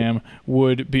Amsterdam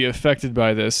would be affected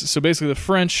by this. So basically the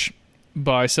French,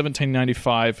 by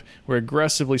 1795, were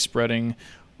aggressively spreading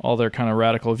all their kind of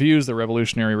radical views, their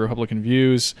revolutionary Republican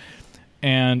views.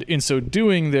 And in so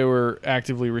doing, they were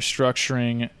actively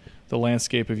restructuring the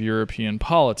landscape of European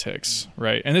politics,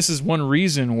 right? And this is one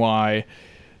reason why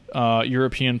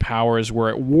European powers were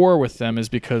at war with them, is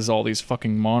because all these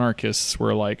fucking monarchists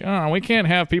were like, oh, we can't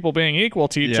have people being equal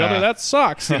to each other. That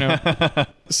sucks,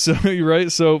 So,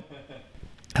 right? So,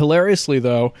 hilariously,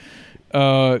 though,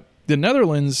 the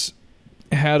Netherlands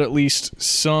had at least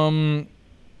some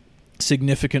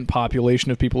significant population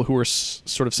of people who were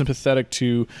sort of sympathetic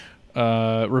to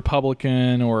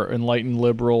Republican or enlightened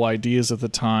liberal ideas at the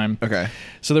time. Okay.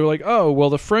 So they were like, oh, well,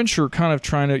 the French are kind of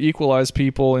trying to equalize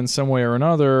people in some way or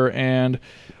another, and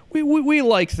we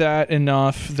like that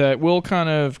enough that we'll kind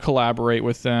of collaborate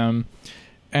with them.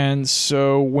 And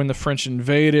so when the French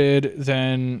invaded,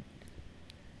 then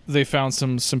they found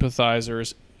some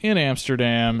sympathizers in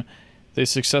Amsterdam, they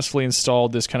successfully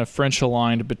installed this kind of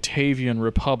French-aligned Batavian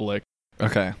Republic,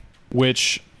 Okay.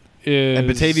 which is... And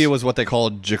Batavia was what they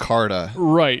called Jakarta.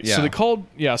 Right. Yeah. So they called...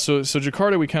 Yeah, so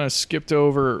Jakarta we kind of skipped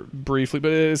over briefly,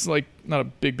 but it's like not a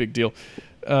big deal.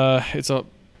 It's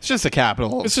just the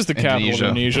capital. It's just the capital of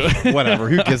Indonesia. Whatever.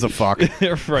 Who gives a fuck?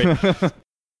 Right.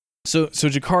 So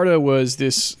Jakarta was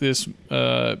this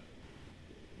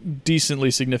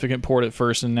decently significant port at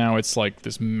first, and now it's like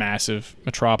this massive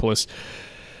metropolis.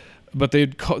 But they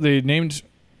named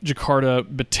Jakarta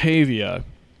Batavia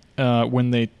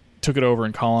when they took it over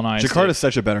and colonized Jakarta's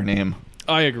such a better name.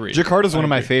 I agree. Jakarta's one of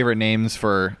my favorite names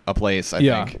for a place, I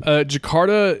think.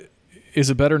 Jakarta is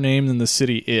a better name than the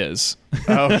city is.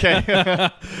 Okay.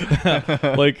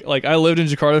 like I lived in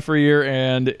Jakarta for a year,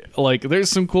 and like there's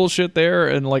some cool shit there,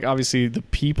 and like obviously the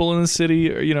people in the city,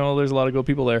 there's a lot of good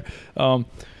people there.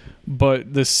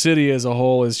 But the city as a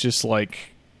whole is just like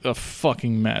a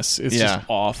fucking mess. It's just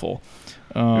awful.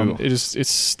 It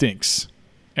stinks,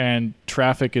 and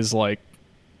traffic is like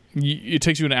it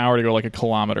takes you an hour to go like a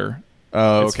kilometer.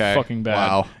 Oh, it's okay. fucking bad.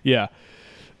 Wow. Yeah.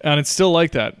 And it's still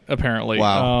like that, apparently.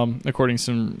 Wow. According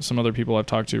to some other people I've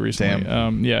talked to recently.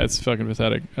 Damn. Yeah, it's fucking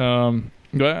pathetic. But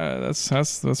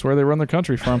that's where they run their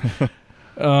country from.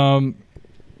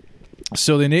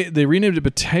 So they renamed it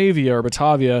Batavia or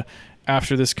Batavia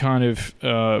after this kind of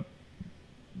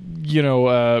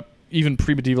even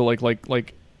pre-medieval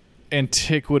like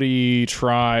antiquity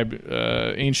tribe,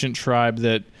 ancient tribe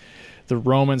that the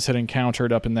Romans had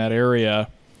encountered up in that area.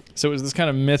 So it was this kind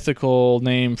of mythical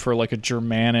name for like a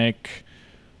Germanic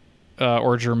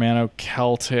or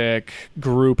Germano-Celtic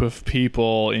group of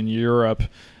people in Europe.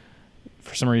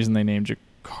 For some reason, they named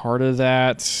Jakarta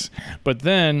that. But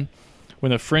then,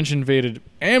 when the French invaded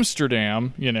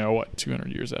Amsterdam,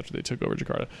 200 years after they took over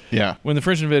Jakarta. Yeah. When the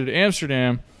French invaded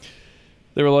Amsterdam,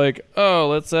 they were like, oh,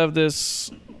 let's have this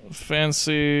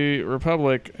fancy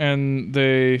republic. And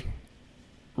they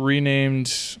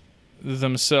renamed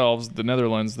themselves, the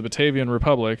Netherlands, the Batavian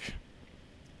Republic.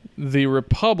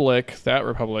 That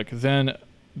republic, then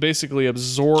basically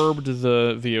absorbed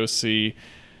the VOC,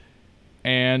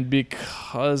 and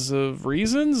because of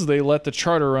reasons, they let the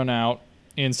charter run out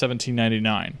in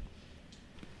 1799.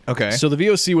 Okay. So the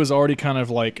VOC was already kind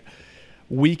of like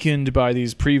weakened by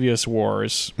these previous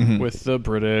wars with the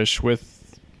British,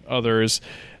 with others,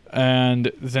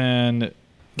 and then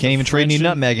can't even trade any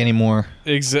nutmeg anymore.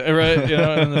 Right,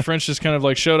 and the French just kind of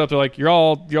like showed up. They're like, "You're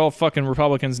all fucking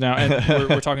Republicans now," and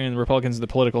we're talking in the Republicans in the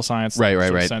political science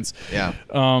right sense. Yeah.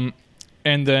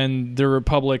 And then the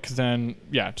Republic just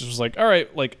was like, "All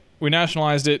right, like we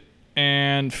nationalized it,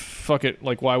 and fuck it.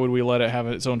 Like, why would we let it have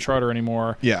its own charter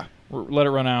anymore? Yeah, let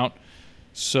it run out."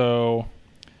 So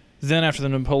then, after the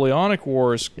Napoleonic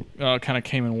Wars kind of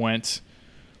came and went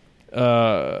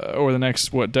over the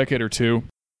next decade or two.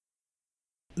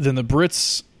 Then the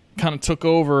Brits kind of took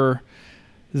over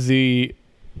the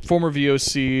former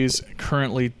VOC's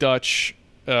currently Dutch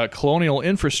colonial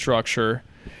infrastructure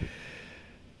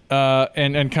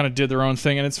and kind of did their own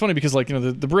thing. And it's funny because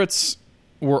the Brits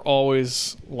were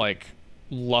always like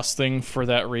lusting for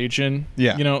that region.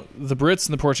 Yeah. The Brits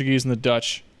and the Portuguese and the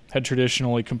Dutch had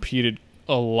traditionally competed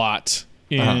a lot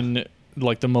in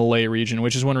like the Malay region,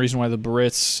 which is one reason why the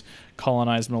Brits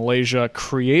colonized Malaysia,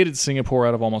 created Singapore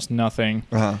out of almost nothing,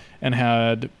 and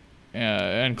had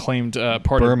and claimed part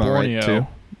Burma, of Borneo. right,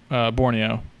 too?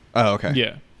 Borneo. Oh, okay.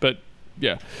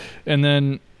 Yeah, and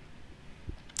then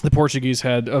the Portuguese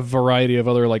had a variety of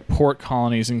other like port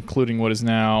colonies, including what is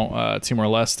now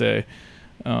Timor-Leste.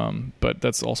 But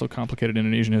that's also complicated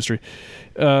Indonesian history.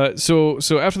 So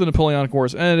after the Napoleonic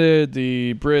Wars ended,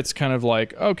 the Brits kind of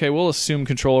like, okay, we'll assume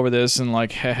control over this and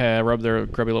like, rub their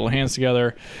grubby little hands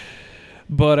together.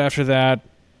 But after that,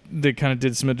 they kind of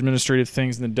did some administrative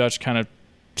things, and the Dutch kind of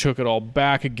took it all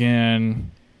back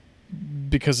again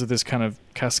because of this kind of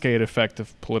cascade effect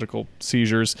of political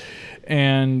seizures.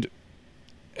 And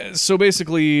so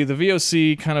basically, the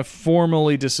VOC kind of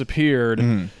formally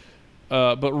disappeared.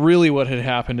 But really what had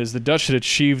happened is the Dutch had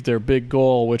achieved their big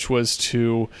goal, which was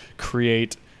to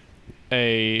create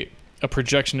a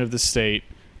projection of the state,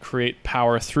 create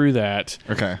power through that.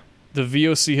 Okay. The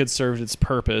VOC had served its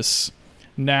purpose.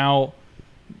 Now,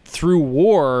 through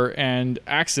war and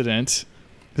accident,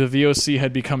 the VOC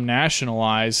had become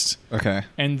nationalized. Okay.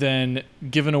 And then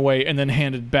given away and then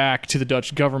handed back to the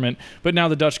Dutch government. But now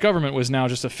the Dutch government was now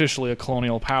just officially a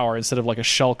colonial power instead of like a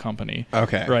shell company.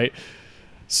 Okay. Right?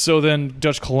 So then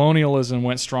Dutch colonialism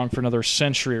went strong for another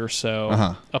century or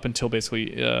so, up until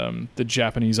basically the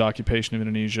Japanese occupation of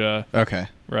Indonesia. Okay.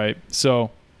 Right? So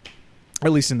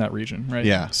At least in that region, right?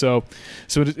 Yeah. So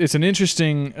it's an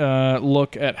interesting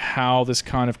look at how this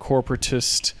kind of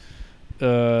corporatist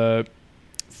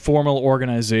formal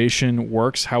organization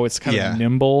works, how it's kind of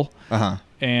nimble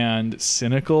and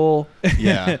cynical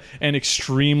and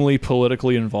extremely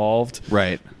politically involved.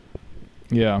 Right.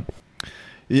 Yeah.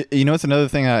 You know, it's another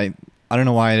thing I don't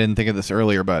know why I didn't think of this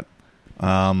earlier, but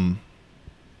I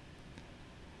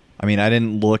mean, I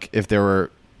didn't look if there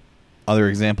were other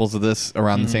examples of this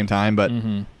around the same time, but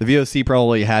the VOC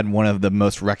probably had one of the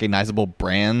most recognizable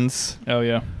brands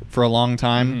for a long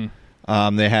time.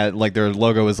 They had, like, their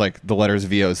logo was like the letters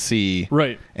VOC,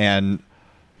 right? And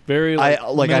very I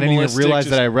didn't even realize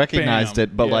that I recognized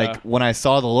it, but like when I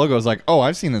saw the logo, I was like, oh,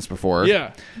 I've seen this before.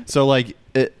 Yeah. So like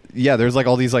there's like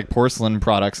all these like porcelain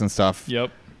products and stuff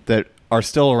that are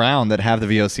still around that have the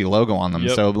VOC logo on them.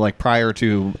 So like prior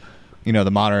to, you know,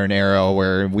 the modern era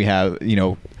where we have, you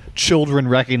know, children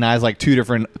recognize like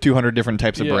 200 different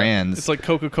types of brands. It's like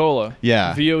Coca-Cola.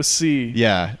 Yeah. VOC.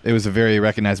 Yeah. It was a very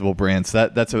recognizable brand. So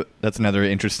that's another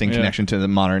interesting connection to the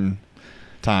modern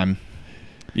time.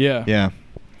 Yeah. Yeah.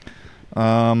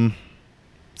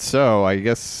 So I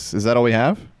guess, is that all we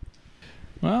have?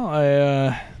 Well,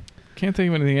 I can't think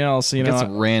of anything else. You know,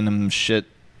 some random shit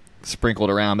sprinkled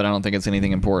around, but I don't think it's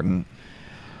anything important.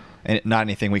 And not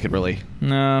anything we could really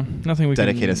nothing we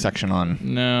dedicate a section on.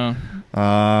 No.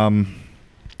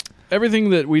 Everything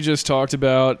that we just talked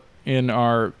about in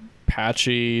our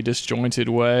patchy, disjointed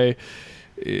way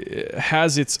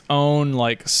has its own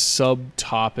like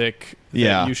subtopic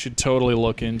that you should totally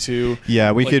look into.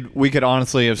 Yeah, we could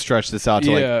honestly have stretched this out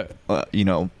to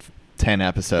 10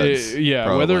 episodes.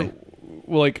 Probably. Whether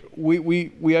like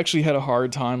we actually had a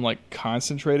hard time like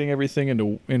concentrating everything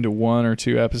into one or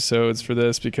two episodes for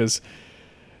this, because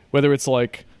whether it's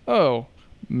like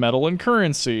metal and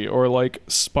currency, or like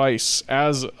spice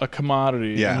as a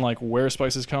commodity, and like where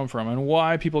spices come from and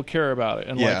why people care about it,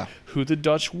 and like who the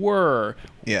Dutch were,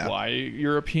 why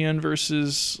European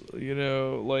versus, you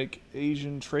know, like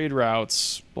Asian trade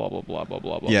routes, blah blah blah blah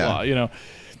blah blah blah. You know,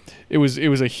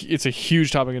 it's a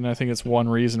huge topic, and I think it's one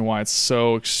reason why it's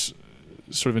so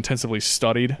sort of intensively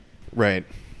studied. Right.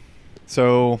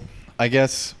 So I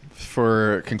guess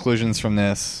for conclusions from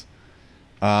this,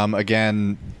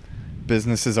 again,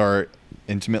 businesses are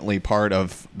intimately part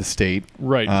of the state.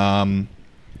 Right.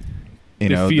 You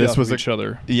know, feed this off was of each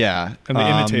other. Yeah. And they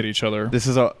imitate each other. This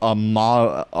is a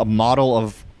model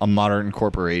of a modern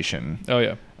corporation. Oh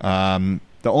yeah.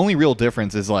 The only real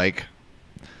difference is like,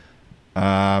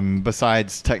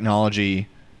 besides technology,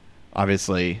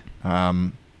 obviously,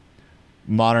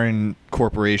 modern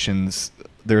corporations,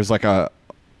 there's like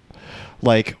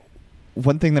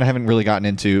one thing that I haven't really gotten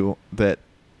into that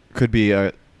could be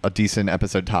a decent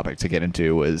episode topic to get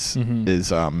into is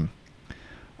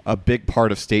a big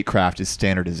part of statecraft is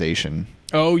standardization.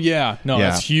 Oh yeah, no,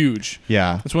 that's huge.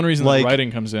 Yeah, that's one reason the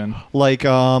writing comes in. Like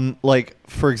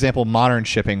for example, modern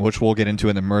shipping, which we'll get into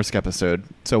in the Maersk episode.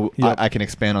 So I can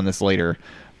expand on this later,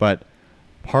 but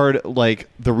the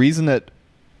reason that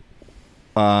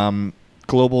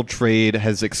global trade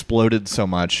has exploded so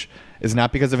much is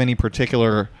not because of any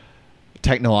particular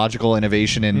technological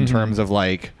innovation in terms of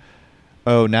like,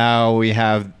 oh, now we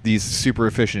have these super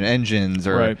efficient engines,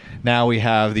 or now we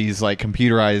have these like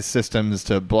computerized systems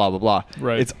to blah blah blah.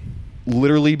 Right. It's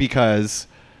literally because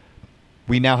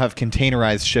we now have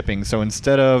containerized shipping. So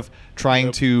instead of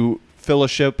trying to fill a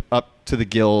ship up to the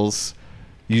gills,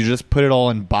 you just put it all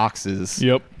in boxes.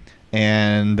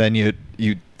 And then you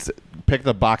pick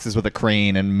the boxes with a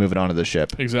crane and move it onto the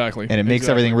ship. Exactly. And it makes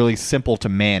everything really simple to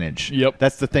manage.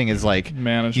 That's the thing, is like,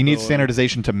 you need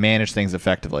standardization to manage things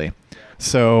effectively.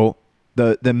 So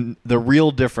the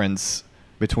real difference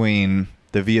between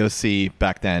the VOC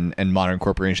back then and modern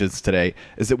corporations today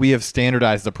is that we have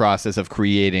standardized the process of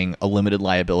creating a limited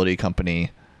liability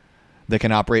company that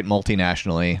can operate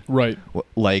multinationally. Right.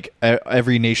 Like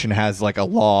every nation has like a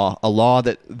law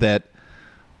that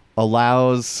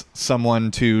allows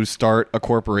someone to start a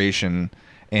corporation,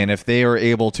 and if they are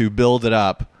able to build it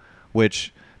up,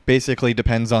 which basically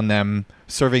depends on them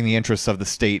serving the interests of the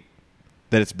state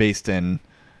that it's based in,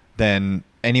 then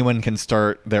anyone can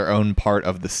start their own part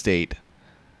of the state.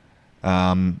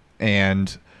 And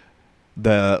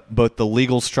both the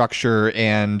legal structure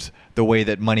and the way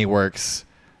that money works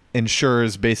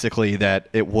ensures basically that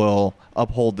it will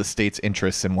uphold the state's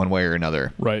interests in one way or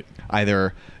another. Right.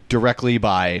 Either directly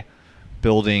by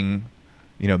building,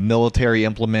 military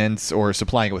implements or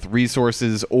supplying it with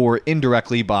resources, or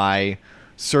indirectly by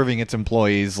serving its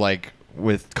employees, like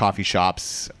with coffee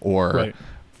shops or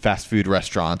fast food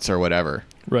restaurants or whatever.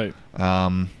 Right.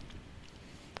 I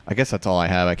guess that's all I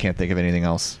have. I can't think of anything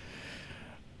else.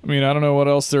 I mean, I don't know what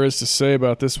else there is to say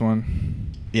about this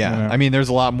one. Yeah. I mean, there's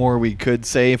a lot more we could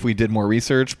say if we did more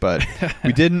research, but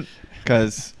we didn't,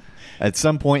 because at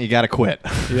some point you got to quit.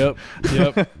 Yep.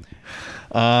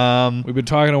 We've been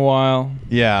talking a while.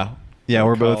 Yeah.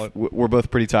 We're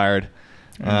both pretty tired.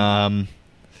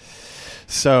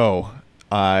 So,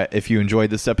 if you enjoyed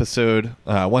this episode,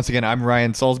 once again, I'm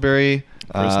Ryan Salisbury.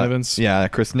 Chris Nivens. Yeah,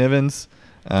 Chris Nivens.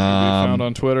 Be found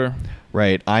on Twitter.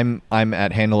 Right. I'm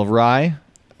at Handle of Rye.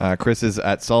 Chris is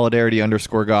at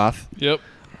Solidarity_Goth. Yep.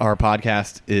 Our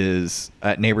podcast is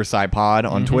at NeighborSci Pod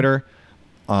on Twitter,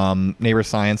 Neighbor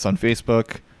Science on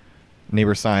Facebook,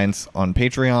 Neighbor Science on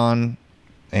Patreon,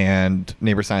 and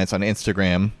Neighbor Science on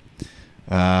Instagram.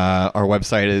 Our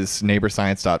website is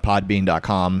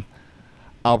neighborscience.podbean.com.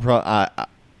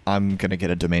 I'm gonna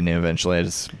get a domain name eventually.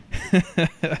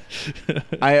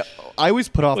 I always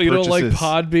put off. Well, you purchases. don't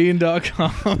like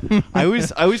Podbean.com? I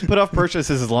always put off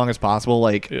purchases as long as possible.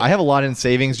 Like I have a lot in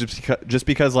savings just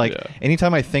because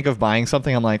anytime I think of buying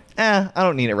something, I'm like, I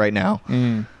don't need it right now.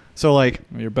 So like,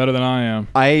 you're better than I am.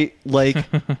 I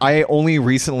only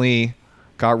recently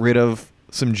got rid of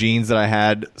some jeans that I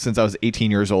had since I was 18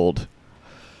 years old.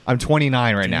 I'm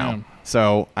 29 right now.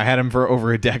 So I had them for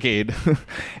over a decade,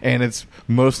 and it's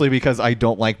mostly because I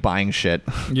don't like buying shit.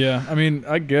 Yeah, I mean,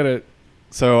 I get it.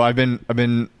 So I've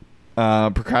been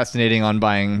procrastinating on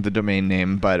buying the domain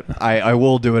name, but I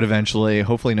will do it eventually.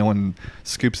 Hopefully, no one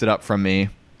scoops it up from me.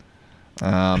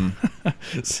 Someone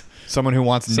who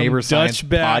wants Neighbor Science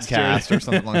podcast or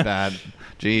something like that.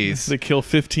 Jeez, they kill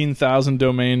 15,000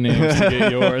 domain names to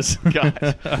get yours.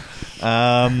 God.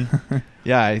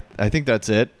 Yeah, I think that's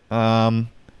it.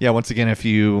 Yeah, once again, if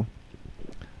you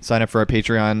sign up for our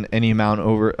Patreon, any amount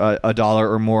over $1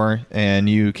 or more, and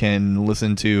you can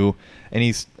listen to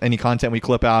any content we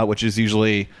clip out, which is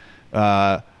usually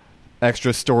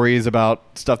extra stories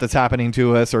about stuff that's happening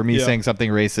to us, or me saying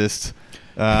something racist,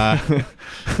 and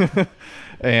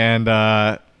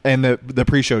the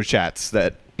pre-show chats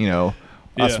that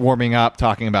us warming up,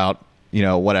 talking about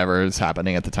whatever is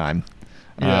happening at the time.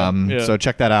 So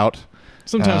check that out.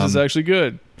 Sometimes it's actually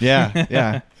good.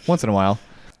 Yeah. Once in a while.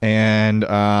 And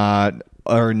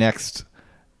our next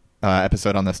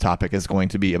episode on this topic is going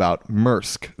to be about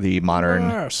Maersk, the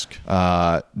modern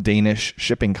Danish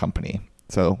shipping company.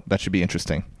 So that should be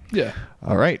interesting. Yeah.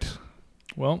 All right.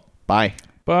 Well. Bye.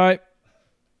 Bye.